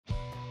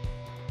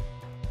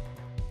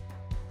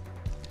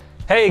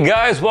Hey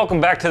guys, welcome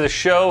back to the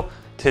show.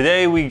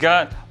 Today we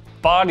got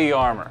Body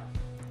Armor.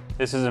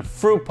 This is a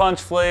fruit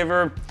punch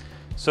flavor,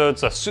 so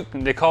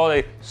they call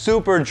it a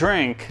super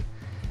drink,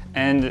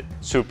 and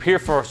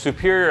for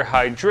superior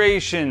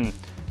hydration,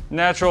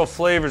 natural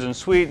flavors and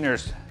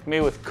sweeteners,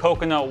 made with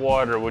coconut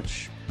water,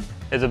 which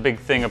is a big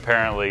thing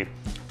apparently.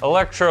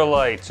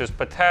 Electrolytes, there's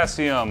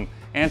potassium,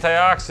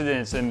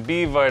 antioxidants, and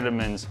B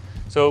vitamins.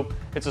 So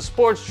it's a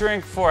sports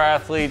drink for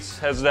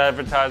athletes, as it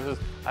advertises.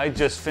 I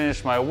just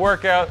finished my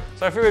workout,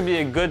 so I figured it'd be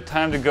a good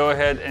time to go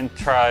ahead and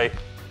try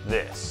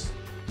this.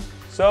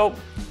 So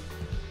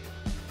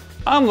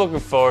I'm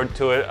looking forward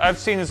to it. I've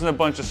seen this in a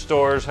bunch of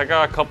stores. I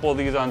got a couple of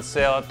these on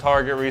sale at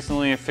Target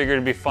recently and figured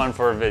it'd be fun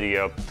for a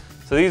video.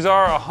 So these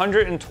are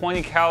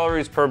 120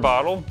 calories per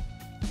bottle,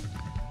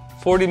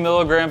 40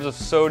 milligrams of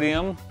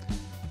sodium,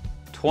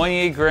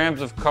 28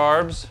 grams of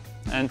carbs,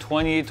 and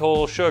 28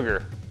 total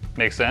sugar.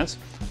 Makes sense.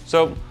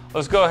 So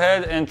let's go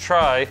ahead and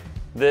try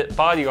the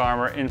Body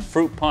Armor in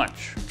Fruit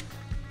Punch.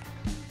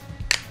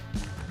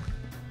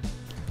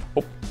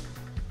 Oh,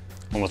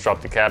 almost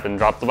dropped the cap and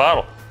dropped the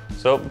bottle.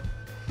 So,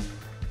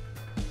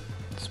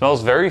 it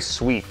smells very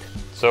sweet.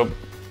 So,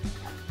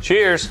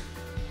 cheers.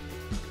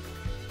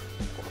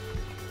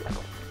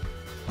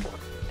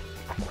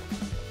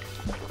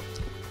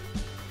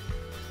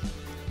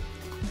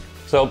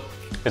 So,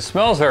 it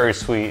smells very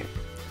sweet.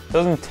 It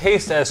doesn't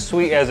taste as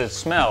sweet as it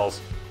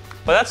smells,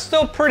 but that's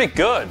still pretty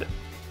good.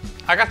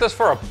 I got this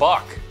for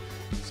 $1.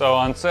 So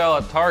on sale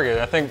at Target,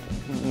 I think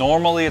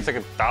normally it's like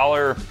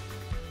 $1.60,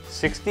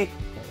 $1.50,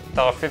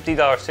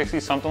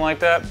 $1.60, something like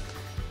that.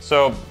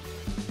 So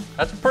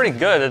that's pretty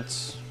good.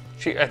 It's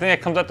cheap. I think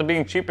it comes out to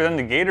being cheaper than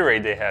the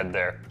Gatorade they had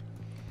there.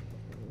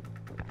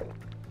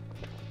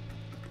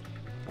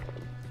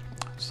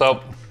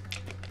 So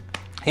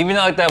even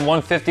at like that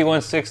 $150,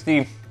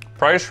 $160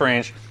 price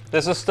range,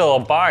 this is still a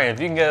buy. If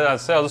you can get it on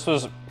sale,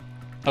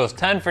 it was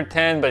 10 for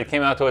 10, but it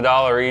came out to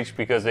 $1 each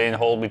because they didn't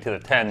hold me to the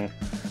 10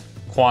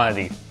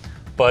 quantity.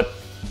 But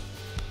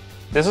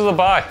this is a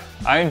buy.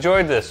 I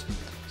enjoyed this.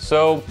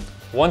 So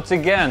once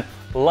again,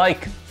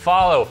 like,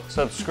 follow,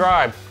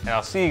 subscribe, and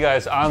I'll see you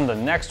guys on the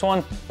next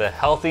one, The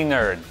Healthy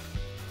Nerd.